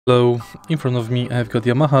Hello, in front of me I've got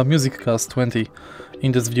Yamaha MusicCast 20.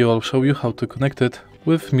 In this video I'll show you how to connect it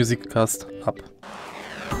with MusicCast app.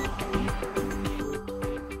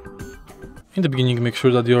 In the beginning make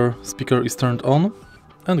sure that your speaker is turned on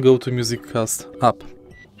and go to MusicCast app.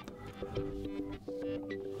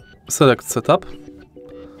 Select Setup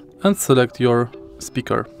and select your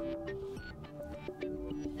speaker.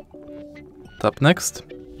 Tap Next,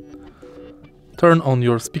 turn on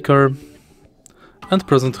your speaker and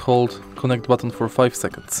press and hold connect button for 5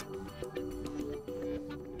 seconds.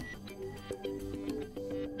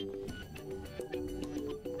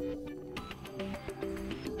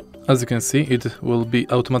 As you can see, it will be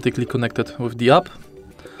automatically connected with the app.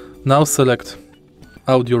 Now select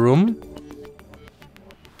Audio Room,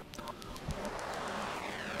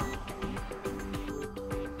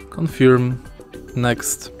 confirm,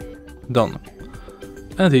 next, done,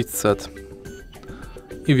 and it's set.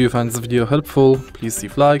 If you find this video helpful, please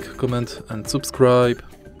leave like, comment and subscribe.